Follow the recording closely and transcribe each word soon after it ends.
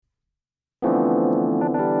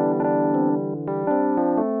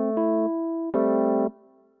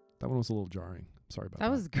one was a little jarring. Sorry about that.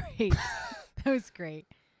 That was great. That was great.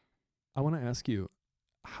 I want to ask you,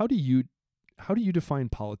 how do you define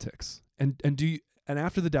politics? And do you, and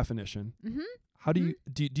after the definition, how do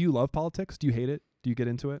you love politics? Do you hate it? Do you get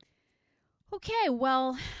into it? Okay,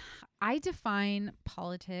 well, I define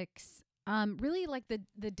politics really like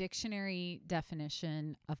the dictionary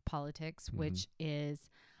definition of politics, which is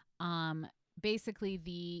basically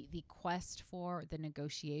the quest for the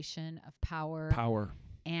negotiation of power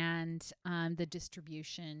and the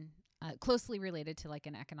distribution, closely related to like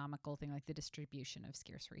an economical thing, like the distribution of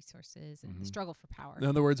scarce resources and the struggle for power. In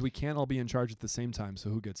other words, we can't all be in charge at the same time, so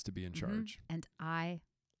who gets to be in charge? And I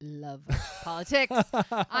love politics.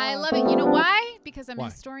 I love it. You know why? Because I'm a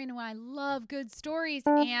historian and I love good stories.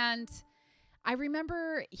 And I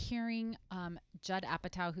remember hearing Judd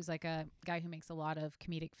Apatow, who's like a guy who makes a lot of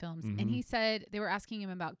comedic films. And he said, they were asking him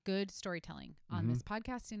about good storytelling on this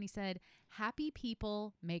podcast. And he said, happy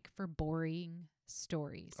people make for boring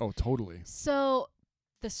stories. Oh, totally. So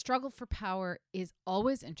the struggle for power is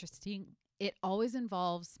always interesting. It always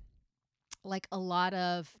involves like a lot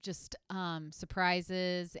of just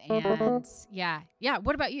surprises and yeah.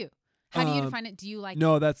 What about you? How do you define it? Do you like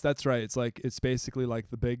No, that's right. It's basically like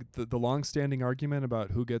the long-standing argument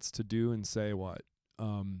about who gets to do and say what.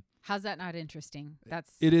 How's that not interesting?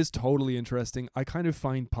 It is totally interesting. I kind of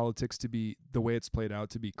find politics to be, the way it's played out,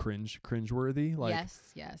 to be cringeworthy. Like,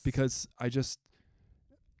 yes. Because I just,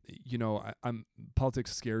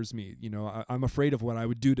 politics scares me. I'm afraid of what I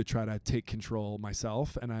would do to try to take control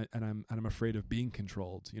myself, and I'm afraid of being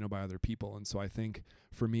controlled, by other people. And so I think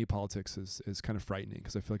for me, politics is kind of frightening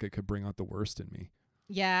because I feel like it could bring out the worst in me.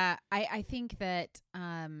 Yeah, I think that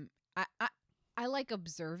I like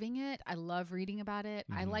observing it. I love reading about it.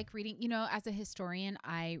 I like reading, as a historian,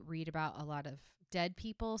 I read about a lot of dead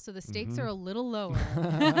people, so the stakes are a little lower.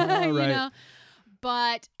 Right.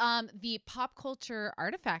 But the pop culture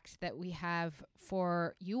artifact that we have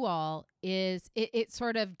for you all is it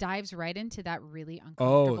sort of dives right into that really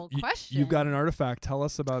uncomfortable question. You've got an artifact. Tell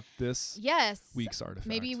us about this week's artifact.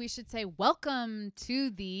 Maybe we should say welcome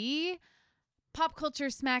to the Pop Culture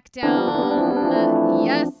Smackdown.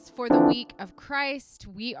 Yes, for the week of Christ,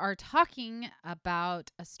 we are talking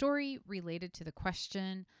about a story related to the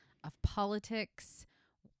question of politics.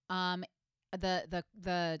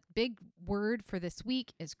 The big word for this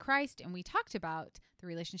week is Christ, and we talked about the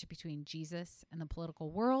relationship between Jesus and the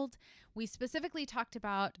political world. We specifically talked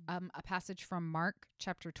about a passage from Mark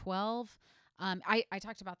chapter 12. I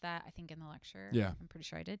talked about that, I think, in the lecture. Yeah. I'm pretty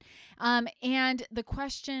sure I did. And the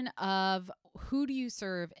question of who do you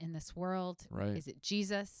serve in this world? Right. Is it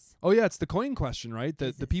Jesus? Oh, yeah. It's the coin question, right?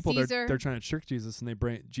 The people, Caesar? they're trying to trick Jesus, and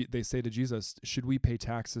they say to Jesus, should we pay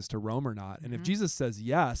taxes to Rome or not? And if Jesus says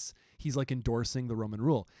yes, he's like endorsing the Roman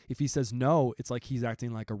rule. If he says no, it's like he's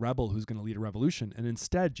acting like a rebel who's going to lead a revolution. And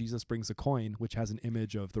instead, Jesus brings a coin, which has an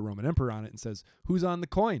image of the Roman emperor on it, and says, who's on the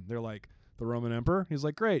coin? They're like, the Roman emperor. He's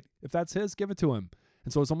like, great. If that's his, give it to him.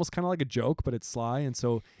 And so it's almost kind of like a joke, but it's sly. And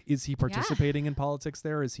so is he participating in politics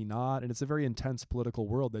there? Is he not? And it's a very intense political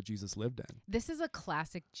world that Jesus lived in. This is a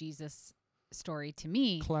classic Jesus story to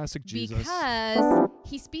me. Classic Jesus. Because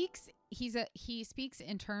he speaks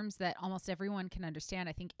in terms that almost everyone can understand.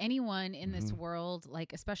 I think anyone in this world,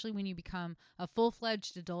 like especially when you become a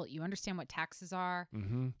full-fledged adult, you understand what taxes are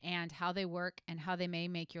and how they work and how they may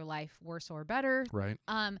make your life worse or better. Right.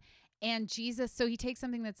 And Jesus, so he takes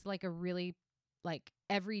something that's like a really like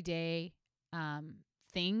everyday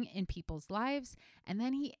thing in people's lives, and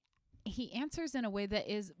then he answers in a way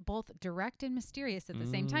that is both direct and mysterious at the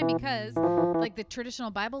same time, because like the traditional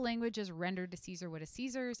Bible language is render to Caesar what is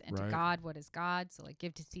Caesar's and to God what is God's. So like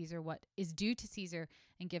give to Caesar what is due to Caesar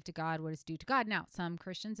and give to God what is due to God. Now, some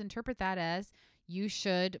Christians interpret that as you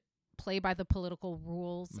should play by the political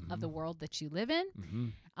rules of the world that you live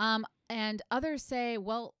in. And others say,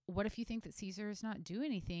 well, what if you think that Caesar is not due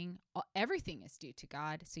anything? Everything is due to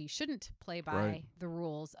God, so you shouldn't play by the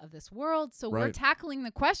rules of this world. So we're tackling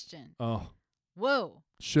the question. Oh. Whoa.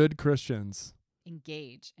 Should Christians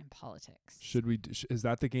engage in politics? Should we? Is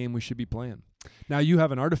that the game we should be playing? Now you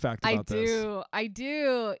have an artifact about this. I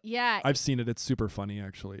do. Yeah. I've seen it. It's super funny,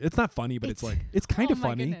 actually. It's not funny, but it's kind of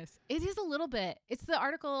funny. Goodness. It is a little bit. It's the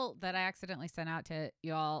article that I accidentally sent out to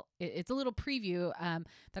y'all. It's a little preview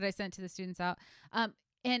that I sent to the students out.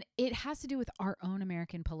 And it has to do with our own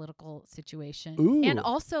American political situation. Ooh. And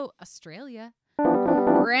also Australia.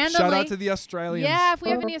 Randomly. Shout out to the Australians. Yeah, if we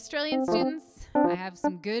have any Australian students, I have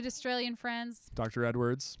some good Australian friends. Dr.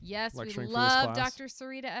 Edwards. Yes, we Lecturing for this love class. Dr.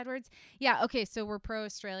 Sarita Edwards. Yeah, okay, so we're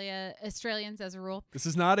pro-Australia, Australians as a rule. This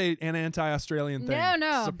is not an anti-Australian thing. No,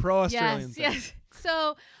 no. It's a pro-Australian Yes, thing. yes.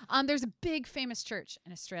 So there's a big famous church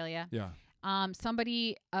in Australia. Yeah.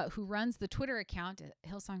 Somebody who runs the Twitter account at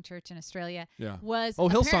Hillsong Church in Australia Yeah. was Oh,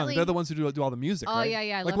 Hillsong. apparently- They're the ones who do all the music, Oh, right? yeah,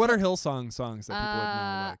 yeah. I Like, love what Hill- are Hillsong songs that people would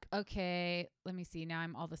know? Like, okay, let me see. Now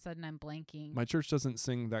I'm all of a sudden I'm blanking. my church doesn't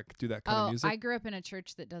do that kind of music. I grew up in a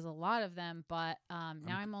church that does a lot of them, but now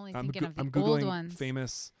I'm only I'm thinking of the I'm old googling ones.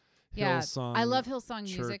 famous Yeah, Hillsong. I love Hillsong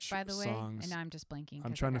music, church by the way. songs. And now I'm just blanking. I'm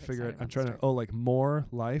 'cause I trying to got figure it. excited I'm about trying the to. story. Oh, like More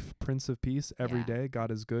Life, Prince of Peace, Every Yeah. Day, God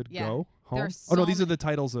is Good, Yeah. Go There Home. are Oh no, so these are many- the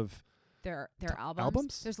titles of Their t- albums.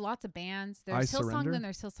 albums? There's lots of bands. I There's Hillsong, Surrender? then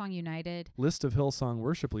there's Hillsong United. list of Hillsong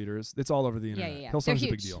worship leaders. It's all over the Yeah, internet. yeah, yeah. Hillsong's They're a huge.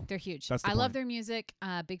 big deal. They're huge. That's the I love point. their music.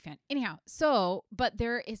 Big fan. Anyhow, so but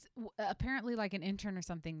there is apparently like an intern or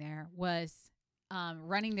something there was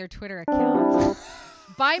running their Twitter account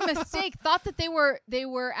by mistake. Thought that they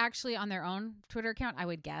were actually on their own Twitter account. I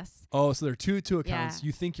would guess. Oh, so there are two accounts. Yeah.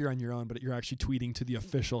 You think you're on your own, but you're actually tweeting to the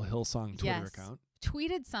official Hillsong Twitter Yes. account.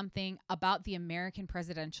 Tweeted something about the American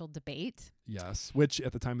presidential debate. Yes, which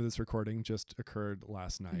at the time of this recording just occurred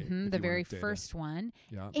last night. if The you want very data. first one.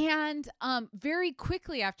 Yeah. And very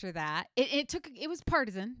quickly after that, it was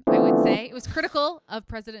partisan, I would say. It was critical of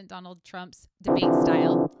President Donald Trump's debate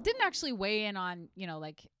style. Didn't actually weigh in on,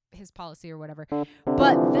 like his policy or whatever.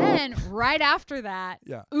 But then right after that,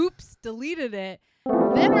 Yeah. oops, deleted it.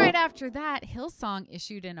 Then right after that, Hillsong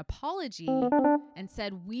issued an apology and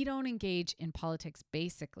said, we don't engage in politics,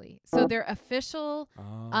 basically. So their official,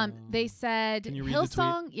 they said, Can you read the tweet?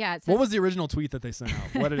 Hillsong, yeah. It says, What was the original tweet that they sent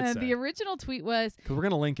out? What did it say? the original tweet was, Because we're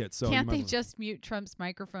gonna link it. So you can't might they as well- just mute Trump's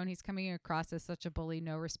microphone? He's coming across as such a bully.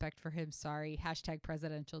 No respect for him. Sorry. #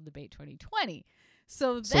 presidential debate 2020.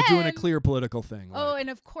 So then, doing a clear political thing. oh, like- and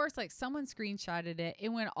of course, like someone screenshotted it. It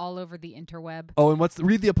went all over the interweb. Oh, and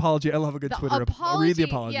read the apology. I love a good The Twitter. apology, Read the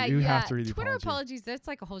apology. Yeah, you yeah. have to read the Twitter apology. apologies. That's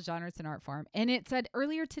like a whole genre. It's an art form. And it said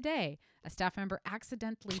earlier today, a staff member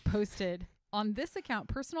accidentally posted on this account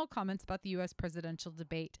personal comments about the U.S. presidential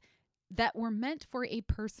debate that were meant for a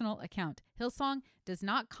personal account. Hillsong does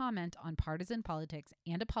not comment on partisan politics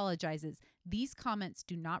and apologizes. These comments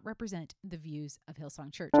do not represent the views of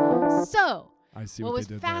Hillsong Church. So, I see what what was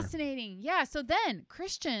they did there. fascinating, yeah. So then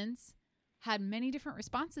Christians had many different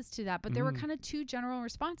responses to that, but there were Mm. kind of two general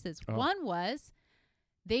responses. Oh. One was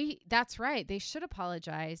that's right, they should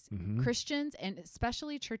apologize. Mhm. Christians and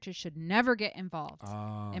especially churches should never get involved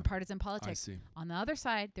Ah, in partisan I politics. see. On the other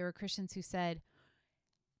side, there were Christians who said,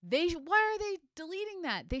 why are they deleting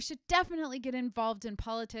that? They should definitely get involved in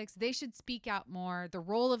politics. They should speak out more. The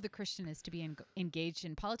role of the Christian is to be engaged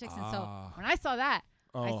in politics. And so Ah. when I saw that,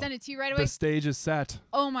 I Oh, sent it to you right away. the stage is set.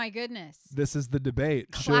 Oh my goodness. This is the debate.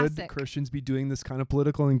 Should Classic. Christians be doing this kind of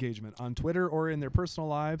political engagement on Twitter or in their personal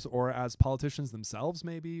lives or as politicians themselves,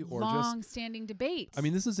 maybe, or just? Long-standing debate. I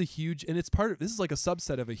mean, this is a huge, and this is like a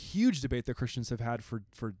subset of a huge debate that Christians have had for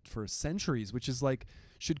centuries, which is like,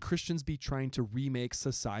 should Christians be trying to remake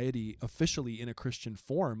society officially in a Christian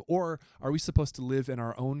form, or are we supposed to live in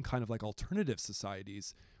our own kind of like alternative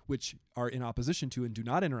societies, which are in opposition to and do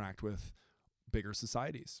not interact with bigger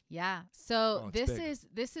societies? Yeah. So Oh, it's big.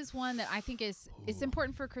 this is one that I think it's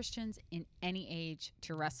important for Christians in any age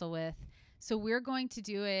to wrestle with. So we're going to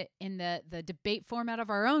do it in the debate format of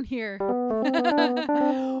our own here,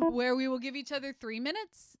 where we will give each other 3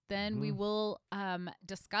 minutes. Then we will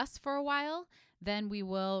discuss for a while. Then we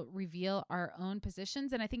will reveal our own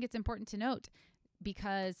positions. And I think it's important to note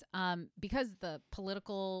because the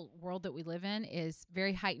political world that we live in is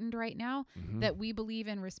very heightened right now, that we believe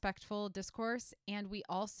in respectful discourse, and we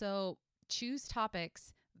also choose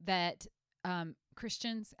topics that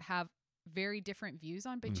Christians have very different views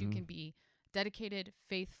on, but you can be dedicated,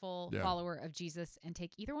 faithful follower of Jesus and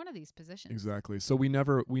take either one of these positions. Exactly. So we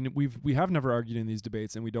have never argued in these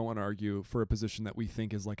debates, and we don't want to argue for a position that we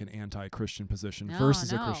think is like an anti-Christian position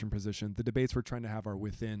versus a Christian position. The debates we're trying to have are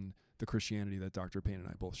within the Christianity that Dr. Payne and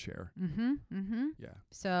I both share. Yeah.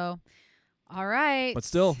 So, all right. But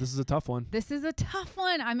still, this is a tough one. This is a tough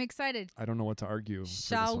one. I'm excited. I don't know what to argue. for this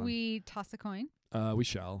Shall one. we toss a coin? We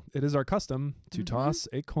shall. It is our custom to toss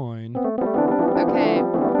a coin. Okay.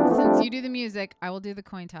 Since you do the music, I will do the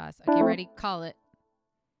coin toss. Okay, ready? Call it.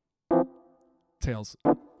 Tails.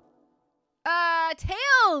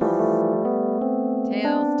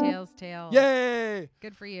 Tails. Tails. Yay!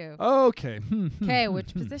 Good for you. Okay. Okay,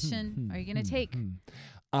 which position are you going to take?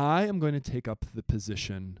 I am going to take up the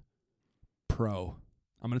position pro.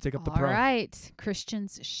 I'm going to take up the pro. All right.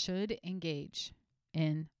 Christians should engage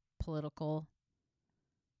in political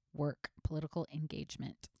work, political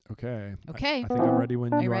engagement. Okay. Okay. I think I'm ready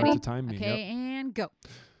when Are you you are ready? to time me. Okay, Yep. and go.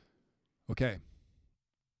 Okay.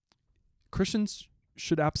 Christians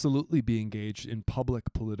should absolutely be engaged in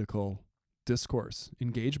public political discourse,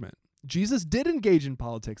 engagement. Jesus did engage in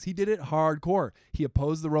politics. He did it hardcore. He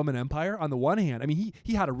opposed the Roman Empire on the one hand. I mean,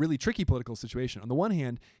 he had a really tricky political situation. On the one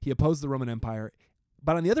hand, he opposed the Roman Empire,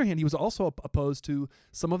 but on the other hand, he was also opposed to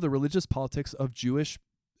some of the religious politics of Jewish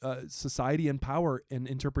society and power and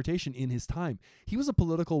interpretation in his time. He was a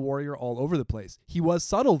political warrior all over the place. He was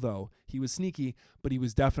subtle, though. He was sneaky, but he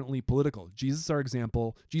was definitely political. Jesus is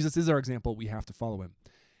our example. We have to follow him.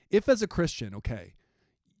 If as a Christian, okay,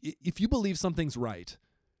 if you believe something's right,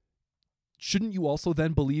 shouldn't you also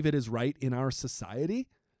then believe it is right in our society?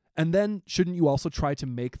 And then shouldn't you also try to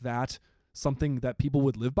make that something that people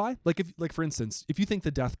would live by? Like for instance, if you think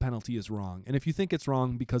the death penalty is wrong, and if you think it's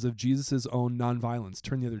wrong because of Jesus's own nonviolence,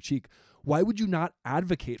 turn the other cheek, why would you not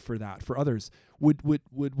advocate for that for others?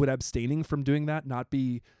 Would abstaining from doing that not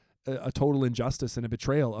be a total injustice and a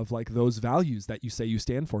betrayal of like those values that you say you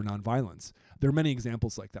stand for, nonviolence? There are many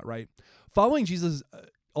examples like that, right? Following Jesus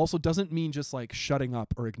also doesn't mean just like shutting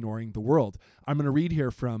up or ignoring the world. I'm going to read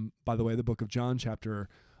here from, by the way, the book of John, chapter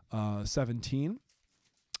 17,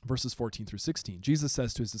 verses 14 through 16. Jesus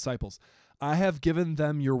says to his disciples, I have given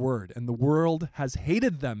them your word, and the world has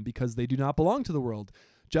hated them because they do not belong to the world,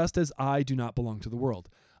 just as I do not belong to the world.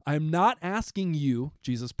 I am not asking you,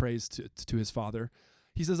 Jesus prays to his Father,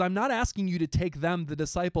 he says, I'm not asking you to take them, the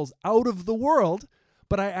disciples, out of the world,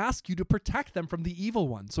 but I ask you to protect them from the evil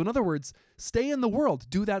one. So in other words, stay in the world,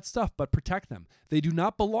 do that stuff, but protect them. They do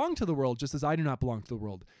not belong to the world, just as I do not belong to the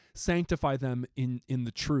world. Sanctify them in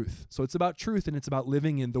the truth. So it's about truth, and it's about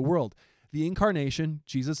living in the world. The incarnation,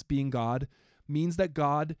 Jesus being God, means that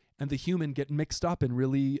God and the human get mixed up in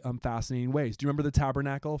really fascinating ways. Do you remember the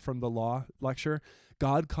tabernacle from the law lecture?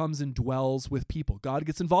 God comes and dwells with people. God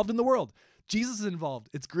gets involved in the world. Jesus is involved.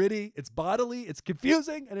 It's gritty, it's bodily, it's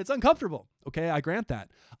confusing, and it's uncomfortable. Okay, I grant that.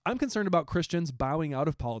 I'm concerned about Christians bowing out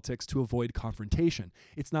of politics to avoid confrontation.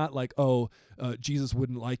 It's not like, Jesus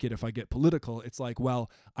wouldn't like it if I get political. It's like,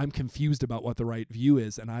 well, I'm confused about what the right view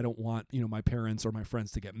is, and I don't want, my parents or my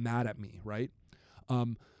friends to get mad at me, right?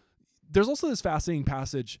 There's also this fascinating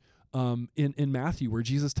passage in Matthew where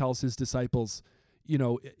Jesus tells his disciples,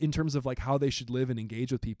 in terms of like how they should live and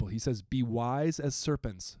engage with people, he says, be wise as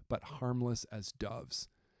serpents, but harmless as doves.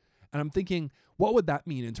 And I'm thinking, what would that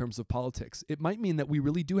mean in terms of politics? It might mean that we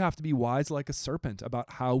really do have to be wise like a serpent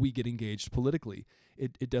about how we get engaged politically.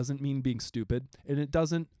 It doesn't mean being stupid, and it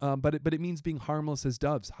doesn't, but it means being harmless as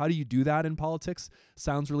doves. How do you do that in politics?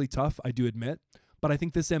 Sounds really tough, I do admit. But I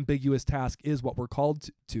think this ambiguous task is what we're called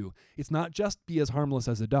to. It's not just be as harmless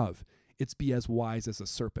as a dove. It's be as wise as a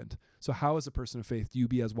serpent. So how, as a person of faith, do you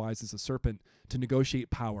be as wise as a serpent to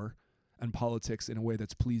negotiate power and politics in a way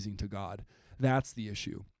that's pleasing to God? That's the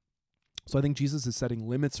issue. So I think Jesus is setting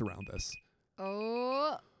limits around this.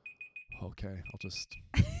 Oh. Okay, I'll just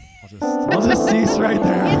cease right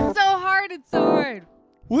there. It's so hard. It's so hard.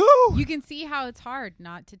 Woo! You can see how it's hard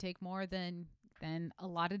not to take more than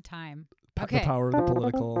allotted time. Okay. The power of the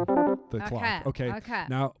political, clock. Okay. Okay.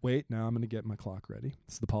 Now I'm going to get my clock ready.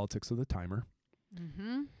 This is the politics of the timer.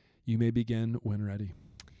 Mm-hmm. You may begin when ready.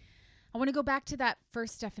 I want to go back to that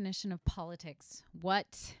first definition of politics.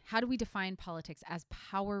 How do we define politics? As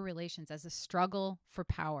power relations, as a struggle for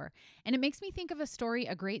power. And it makes me think of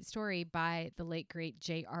a great story by the late, great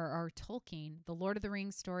J.R.R. Tolkien, the Lord of the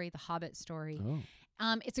Rings story, the Hobbit story. Oh.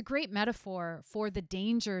 It's a great metaphor for the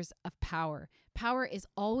dangers of power. Power is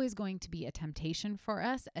always going to be a temptation for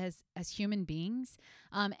us as human beings,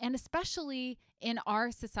 and especially in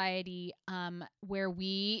our society where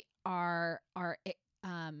we are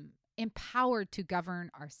empowered to govern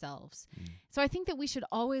ourselves. So I think that we should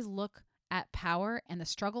always look at power and the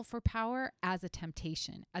struggle for power as a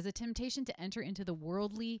temptation to enter into the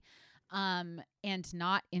worldly and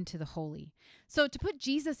not into the holy. So to put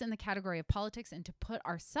Jesus in the category of politics and to put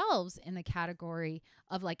ourselves in the category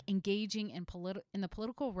of like engaging in the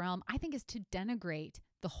political realm, I think is to denigrate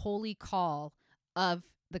the holy call of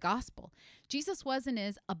the gospel. Jesus was and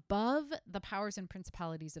is above the powers and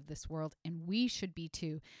principalities of this world, and we should be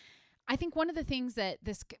too. I think one of the things that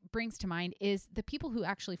this brings to mind is the people who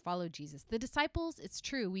actually followed Jesus. The disciples, it's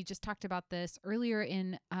true. We just talked about this earlier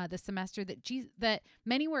in the semester that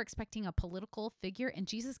many were expecting a political figure, and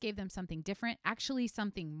Jesus gave them something different, actually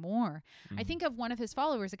something more. I think of one of his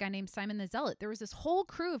followers, a guy named Simon the Zealot. There was this whole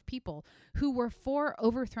crew of people who were for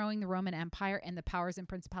overthrowing the Roman Empire and the powers and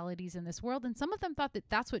principalities in this world. And some of them thought that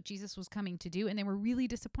that's what Jesus was coming to do, and they were really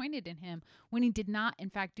disappointed in him when he did not, in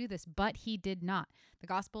fact, do this. But he did not. The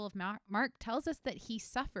Gospel of Mark tells us that he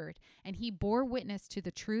suffered and he bore witness to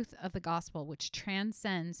the truth of the gospel, which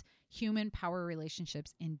transcends human power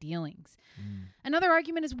relationships and dealings. Another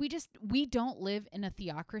argument is we don't live in a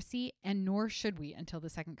theocracy, and nor should we until the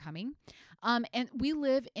second coming. And we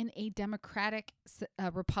live in a democratic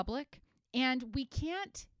republic, and we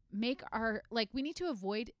can't make we need to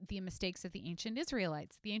avoid the mistakes of the ancient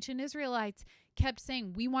Israelites. The ancient Israelites kept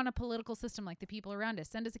saying, we want a political system like the people around us.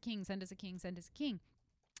 Send us a king, send us a king, send us a king.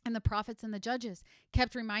 And the prophets and the judges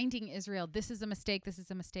kept reminding Israel, this is a mistake, this is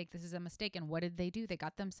a mistake, this is a mistake. And what did they do? They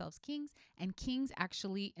got themselves kings, and kings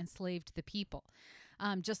actually enslaved the people,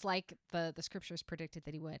 just like the scriptures predicted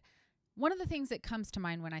that he would. One of the things that comes to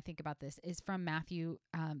mind when I think about this is from Matthew,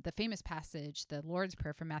 the famous passage, the Lord's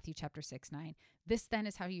Prayer from Matthew chapter 6:9. This then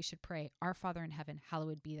is how you should pray. Our Father in heaven,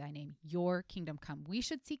 hallowed be thy name. Your kingdom come. We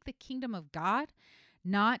should seek the kingdom of God,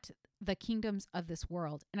 not the kingdoms of this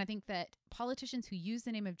world. And I think that politicians who use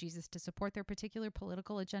the name of Jesus to support their particular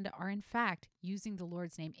political agenda are in fact using the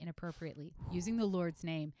Lord's name inappropriately, using the Lord's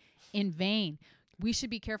name in vain. We should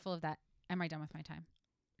be careful of that. Am I done with my time?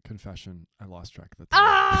 Confession. I lost track of the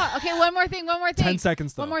time. Okay, one more thing. 10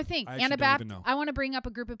 seconds though. One more thing. Anabaptist. I want to bring up a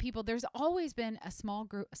group of people. There's always been a small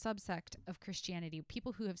group, subsect of Christianity,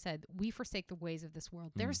 people who have said, we forsake the ways of this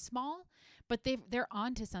world. They're small, but they're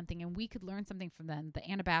onto something, and we could learn something from them. The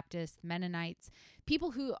Anabaptists, Mennonites, people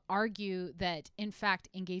who argue that, in fact,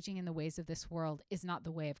 engaging in the ways of this world is not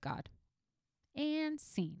the way of God. And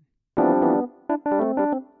scene.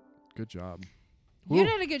 Good job. You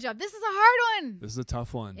did a good job. This is a hard one. This is a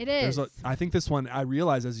tough one. It is. I think this one, I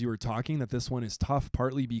realized as you were talking that this one is tough,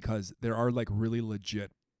 partly because there are like really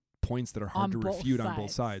legit points that are hard to refute on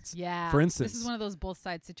both sides. Yeah. For instance, this is one of those both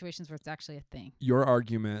sides situations where it's actually a thing. Your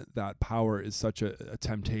argument that power is such a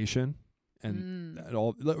temptation and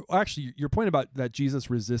all. Actually, your point about that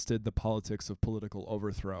Jesus resisted the politics of political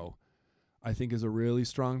overthrow, I think is a really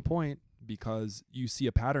strong point, because you see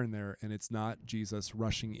a pattern there, and it's not Jesus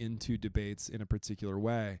rushing into debates in a particular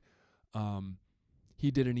way. He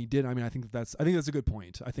did and he did. I mean, I think that's a good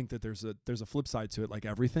point. I think that there's a flip side to it, like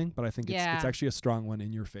everything, but I think it's actually a strong one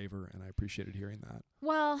in your favor, and I appreciated hearing that.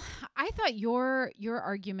 Well, I thought your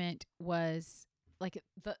argument was like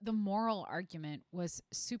the moral argument was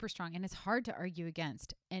super strong, and it's hard to argue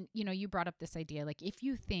against. And you brought up this idea, like if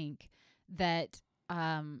you think that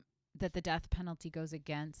that the death penalty goes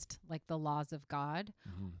against like the laws of God,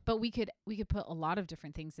 but we could put a lot of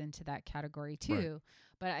different things into that category too. Right.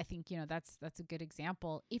 But I think that's a good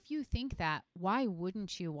example. If you think that, why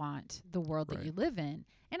wouldn't you want the world that you live in?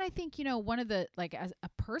 And I think one of the, like, as a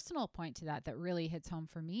personal point to that really hits home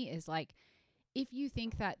for me is like, if you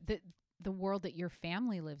think that the world that your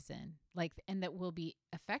family lives in, like, and that will be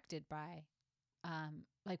affected by,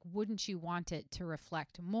 like, wouldn't you want it to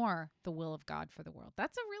reflect more the will of God for the world?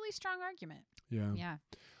 That's a really strong argument. Yeah. Yeah.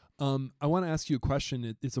 I want to ask you a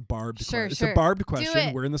question. It's a barbed question. Sure. It's a barbed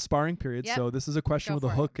question. We're in the sparring period, so this is a question with a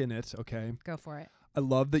hook in it. Okay. Go for it. I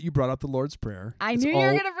love that you brought up the Lord's Prayer. I knew you were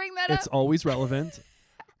going to bring that up. It's always relevant.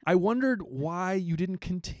 I wondered why you didn't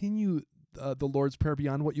continue the Lord's Prayer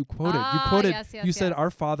beyond what you quoted. You quoted, you said,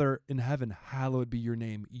 "Our Father in heaven, hallowed be your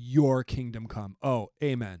name. Your kingdom come." Oh,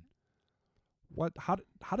 amen. What? How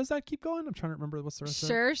does that keep going? I'm trying to remember what's the rest of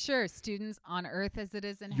it. Sure. Students, on earth as it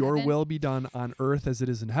is in your heaven. Your will be done on earth as it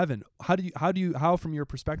is in heaven. How from your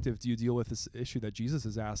perspective do you deal with this issue that Jesus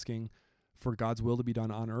is asking for God's will to be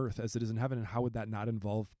done on earth as it is in heaven, and how would that not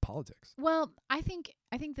involve politics? Well, I think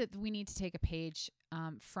that we need to take a page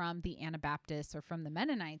from the Anabaptists or from the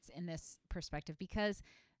Mennonites in this perspective, because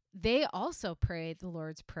they also pray the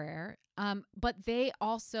Lord's Prayer, but they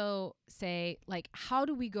also say, like, how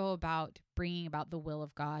do we go about bringing about the will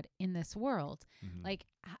of God in this world? Mm-hmm. Like,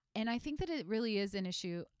 and I think that it really is an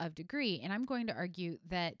issue of degree. And I'm going to argue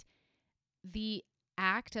that the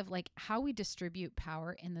act of, like, how we distribute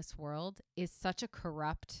power in this world is such a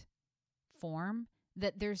corrupt form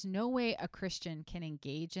that there's no way a Christian can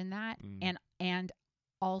engage in that and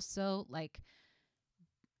also, like,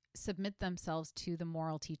 submit themselves to the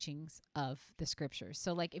moral teachings of the scriptures.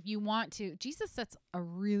 So, like, if you want to, Jesus sets a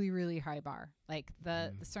really, really high bar. Like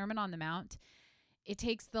the Sermon on the Mount, it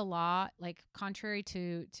takes the law, like, contrary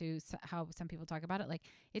to how some people talk about it, like,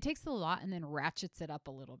 it takes the law and then ratchets it up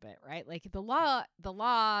a little bit, right? Like the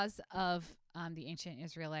laws of the ancient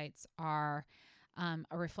Israelites are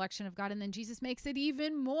a reflection of God, and then Jesus makes it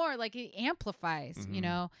even more, like, it amplifies,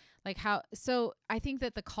 like how. So I think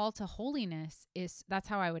that the call to holiness that's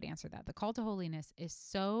how I would answer that. The call to holiness is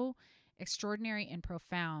so extraordinary and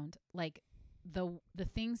profound, like the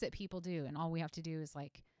things that people do, and all we have to do is,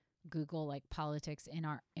 like, Google like politics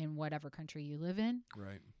in whatever country you live in,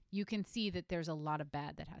 Right. you can see that there's a lot of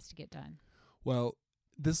bad that has to get done. Well,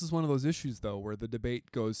 this is one of those issues, though, where the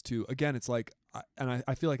debate goes to, again, it's like,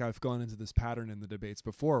 I feel like I've gone into this pattern in the debates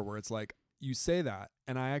before where it's like, you say that,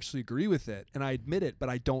 and I actually agree with it, and I admit it, but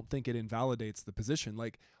I don't think it invalidates the position.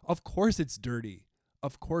 Like, of course it's dirty.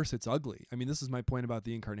 Of course it's ugly. I mean, this is my point about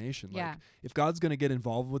the incarnation. Yeah. Like, if God's going to get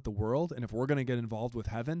involved with the world, and if we're going to get involved with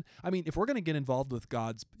heaven, I mean, if we're going to get involved with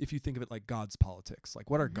if you think of it like God's politics, like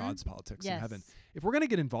what are God's politics in heaven? If we're going to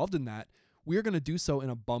get involved in that, we are going to do so in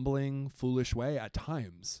a bumbling, foolish way at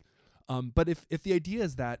times. But if the idea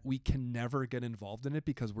is that we can never get involved in it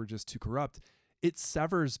because we're just too corrupt, it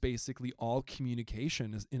severs basically all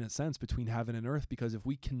communication in a sense between heaven and earth, because if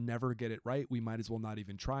we can never get it right, we might as well not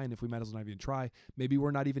even try. And if we might as well not even try, maybe we're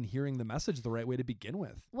not even hearing the message the right way to begin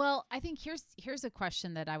with. Well, I think here's a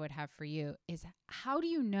question that I would have for you is, how do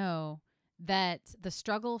you know that the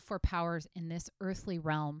struggle for powers in this earthly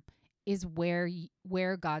realm is where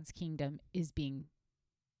God's kingdom is being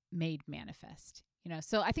made manifest?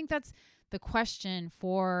 So I think that's the question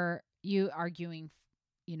for you arguing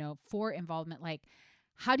for involvement. Like,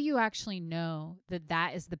 how do you actually know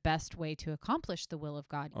that is the best way to accomplish the will of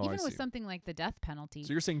God, even with something like the death penalty?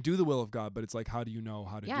 So you're saying do the will of God, but it's like, how do you know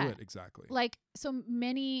how to do it exactly? Like, so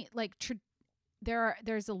many, like,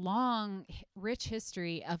 there's a long, rich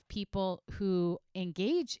history of people who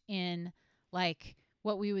engage in, like,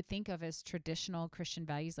 what we would think of as traditional Christian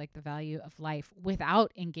values, like the value of life,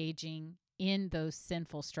 without engaging in those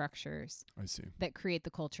sinful structures that create the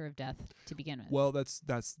culture of death to begin with. Well, that's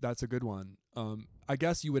a good one. I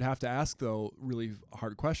guess you would have to ask, though, really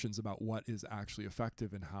hard questions about what is actually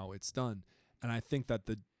effective and how it's done. And I think that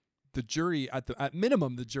the jury, at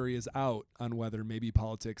minimum, the jury is out on whether maybe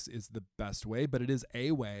politics is the best way, but it is a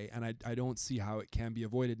way, and I don't see how it can be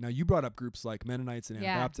avoided. Now, you brought up groups like Mennonites and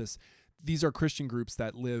Anabaptists. These are Christian groups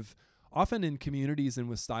that live often in communities and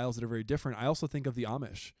with styles that are very different. I also think of the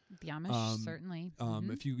Amish. The Amish, certainly.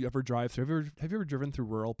 If you ever drive through, have you ever driven through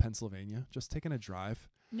rural Pennsylvania? Just taking a drive.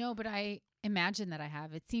 No, but I imagine that I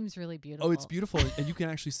have. It seems really beautiful. Oh, it's beautiful. And you can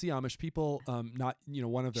actually see Amish people, not,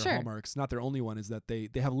 one of their hallmarks, not their only one, is that they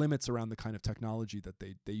have limits around the kind of technology that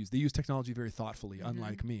they use. They use technology very thoughtfully,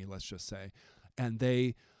 unlike me, let's just say. And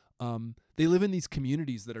they live in these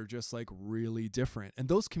communities that are just like really different. And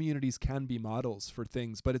those communities can be models for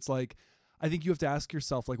things, but it's like, I think you have to ask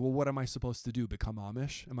yourself, like, well, what am I supposed to do? Become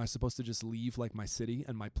Amish? Am I supposed to just leave like my city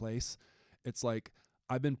and my place? It's like,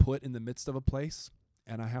 I've been put in the midst of a place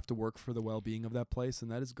and I have to work for the well-being of that place. And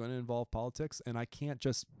that is going to involve politics. And I can't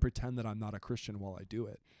just pretend that I'm not a Christian while I do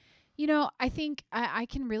it. I think I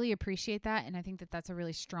can really appreciate that. And I think that that's a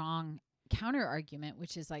really strong counter argument,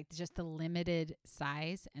 which is like just the limited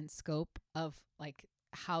size and scope of like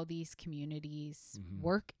how these communities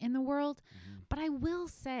work in the world. But I will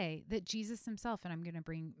say that Jesus himself, and I'm going to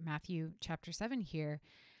bring Matthew chapter 7 here,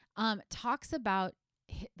 talks about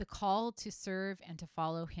the call to serve and to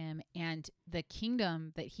follow him and the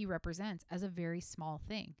kingdom that he represents as a very small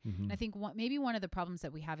thing. And I think maybe one of the problems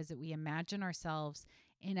that we have is that we imagine ourselves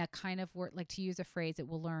in a kind of word, like, to use a phrase that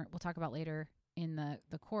we'll talk about later in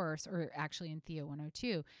the course, or actually in Theo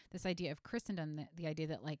 102, this idea of Christendom, the idea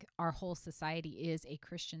that like our whole society is a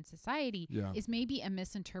Christian society, is maybe a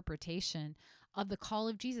misinterpretation of the call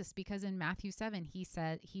of Jesus, because in Matthew 7 he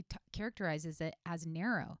said characterizes it as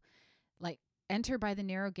narrow, like, enter by the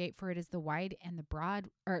narrow gate, for it is the wide gate and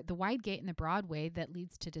the broad way that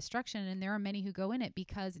leads to destruction, and there are many who go in it,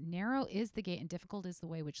 because narrow is the gate and difficult is the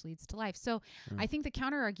way which leads to life. So I think the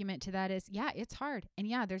counter argument to that is, it's hard, and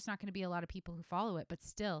there's not going to be a lot of people who follow it, but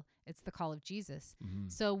still it's the call of Jesus.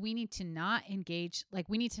 So we need to not engage, like,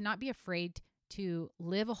 we need to not be afraid to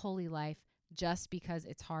live a holy life just because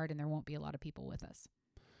it's hard and there won't be a lot of people with us.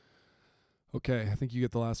 Okay, I think you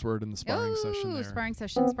get the last word in the sparring session there. Sparring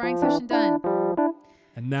session done.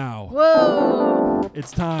 And now, whoa,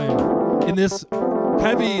 it's time in this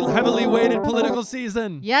heavily weighted political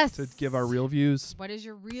season, to give our real views. What is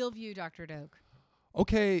your real view, Dr. Doak?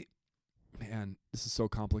 Okay, man, this is so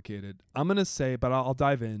complicated. I'm going to say, but I'll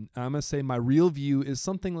dive in. I'm going to say my real view is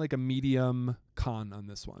something like a medium con on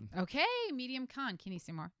this one. Okay, medium con. Can you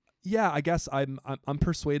say more? Yeah, I guess I'm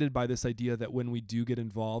persuaded by this idea that when we do get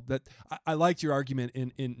involved, that I liked your argument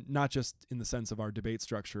in not just in the sense of our debate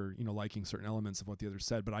structure, liking certain elements of what the other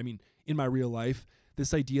said, but I mean in my real life,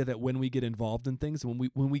 this idea that when we get involved in things,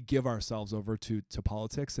 when we give ourselves over to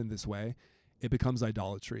politics in this way, it becomes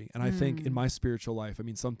idolatry. And I think in my spiritual life, I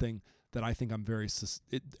mean, something that I think I'm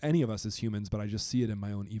any of us as humans, but I just see it in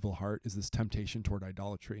my own evil heart, is this temptation toward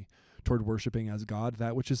idolatry, toward worshiping as God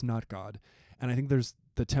that which is not God. And I think there's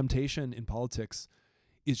the temptation in politics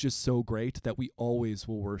is just so great that we always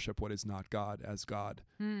will worship what is not God as God,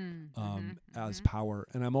 as power.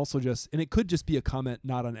 And I'm also and it could just be a comment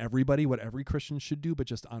not on everybody, what every Christian should do, but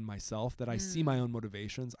just on myself, that I see my own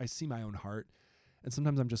motivations, I see my own heart. And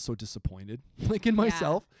sometimes I'm just so disappointed like in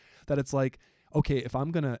myself that it's like, okay, if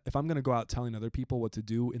I'm going to go out telling other people what to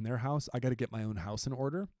do in their house, I got to get my own house in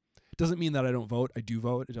order. It doesn't mean that I don't vote. I do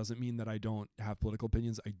vote. It doesn't mean that I don't have political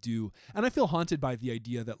opinions. I do. And I feel haunted by the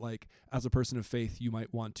idea that, like, as a person of faith, you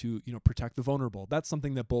might want to, protect the vulnerable. That's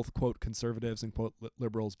something that both, quote, conservatives and, quote,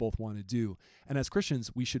 liberals both want to do. And as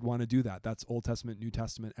Christians, we should want to do that. That's Old Testament, New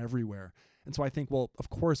Testament, everywhere. And so I think, well, of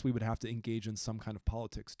course we would have to engage in some kind of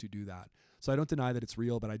politics to do that. So I don't deny that it's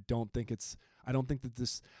real, but I don't think that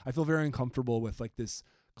this, I feel very uncomfortable with like this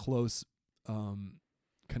close,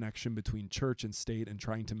 connection between church and state and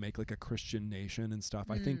trying to make like a Christian nation and stuff.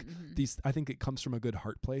 I think it comes from a good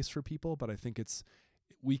heart place for people, but I think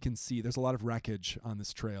we can see there's a lot of wreckage on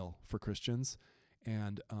this trail for Christians.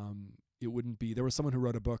 And it wouldn't be, there was someone who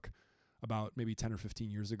wrote a book about maybe 10 or 15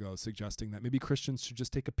 years ago suggesting that maybe Christians should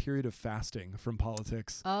just take a period of fasting from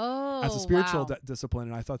politics as a spiritual discipline.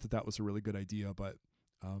 And I thought that was a really good idea, but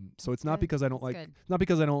so it's not because I don't not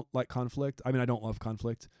because I don't like conflict. I mean, I don't love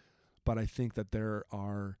conflict. But I think that there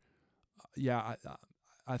are,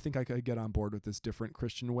 I think I could get on board with this different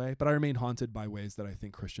Christian way. But I remain haunted by ways that I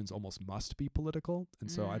think Christians almost must be political. And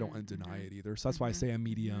so I don't want to deny it either. So that's why I say a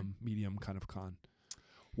medium kind of con.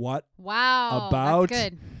 What? Wow. About?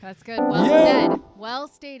 That's good. Well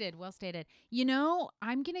stated.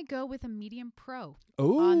 I'm going to go with a medium pro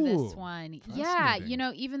on this one. Yeah.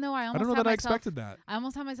 Even though I expected that. I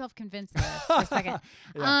almost had myself convinced there for a second.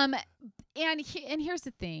 And here's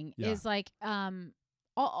the thing is like,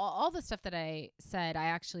 all the stuff that I said, I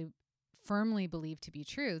actually firmly believe to be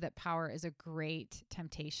true, that power is a great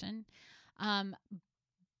temptation.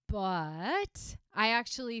 But I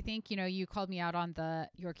actually think, you called me out on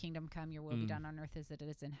your kingdom come, your will be done on earth as it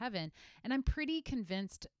is in heaven. And I'm pretty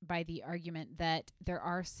convinced by the argument that there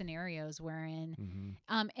are scenarios wherein,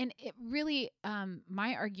 and it really,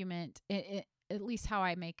 my argument, at least how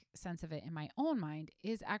I make sense of it in my own mind,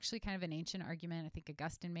 is actually kind of an ancient argument. I think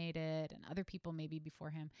Augustine made it and other people maybe before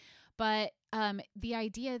him. But the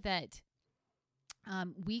idea that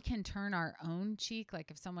we can turn our own cheek,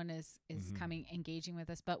 like if someone is coming, engaging with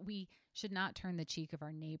us, but we should not turn the cheek of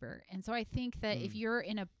our neighbor. And so I think that if you're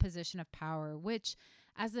in a position of power, which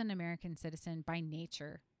as an American citizen, by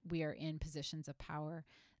nature, we are in positions of power,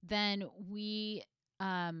 then we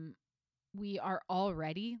are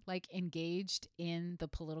already like engaged in the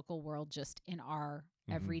political world just in our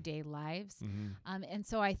everyday lives. And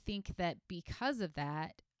so I think that because of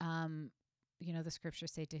that, the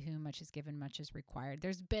scriptures say, to whom much is given, much is required.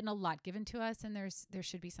 There's been a lot given to us, and there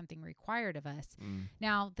should be something required of us.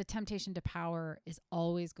 Now, the temptation to power is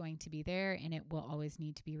always going to be there, and it will always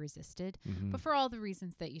need to be resisted. But for all the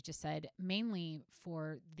reasons that you just said, mainly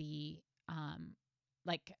for the,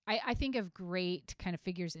 I think of great kind of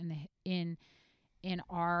figures in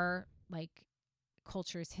our like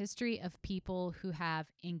culture's history of people who have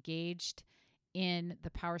engaged in the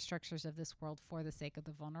power structures of this world for the sake of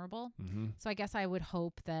the vulnerable. So I guess I would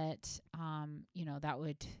hope that,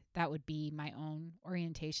 that would be my own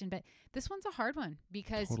orientation. But this one's a hard one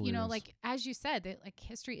because, Totally is. like, as you said, that like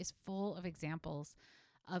history is full of examples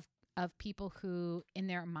of people who in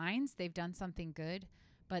their minds, they've done something good,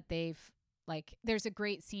 but they've like, there's a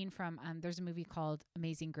great scene from, there's a movie called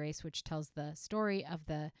Amazing Grace, which tells the story of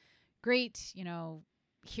the great,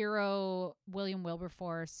 hero William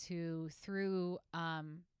Wilberforce, who through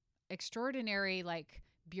extraordinary like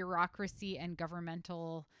bureaucracy and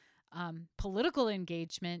governmental political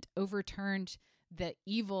engagement overturned the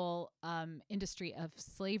evil industry of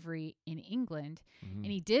slavery in England.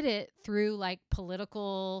 And he did it through like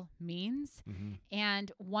political means.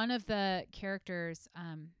 And one of the characters,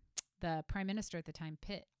 the prime minister at the time,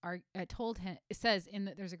 Pitt, told him, says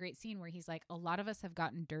there's a great scene where he's like, a lot of us have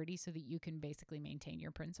gotten dirty so that you can basically maintain your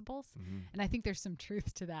principles. And I think there's some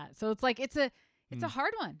truth to that. So it's like, it's a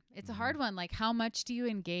hard one. It's a hard one. Like, how much do you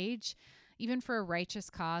engage even for a righteous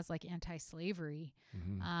cause like anti-slavery?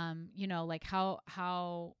 Like how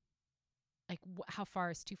far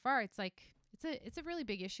is too far? It's like, it's a really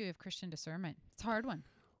big issue of Christian discernment. It's a hard one.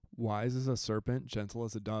 Wise as a serpent, gentle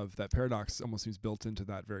as a dove. That paradox almost seems built into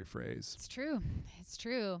that very phrase. It's true. It's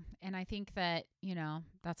true. And I think that,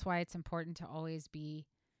 that's why it's important to always be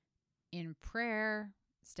in prayer,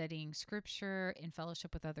 studying scripture, in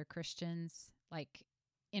fellowship with other Christians, like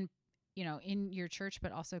in your church,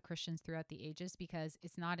 but also Christians throughout the ages, because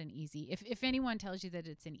it's not an easy, if anyone tells you that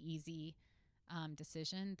it's an easy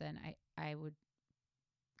decision, then I would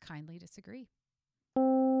kindly disagree.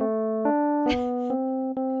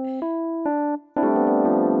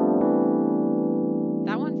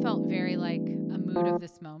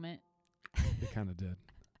 this moment. It kind of did.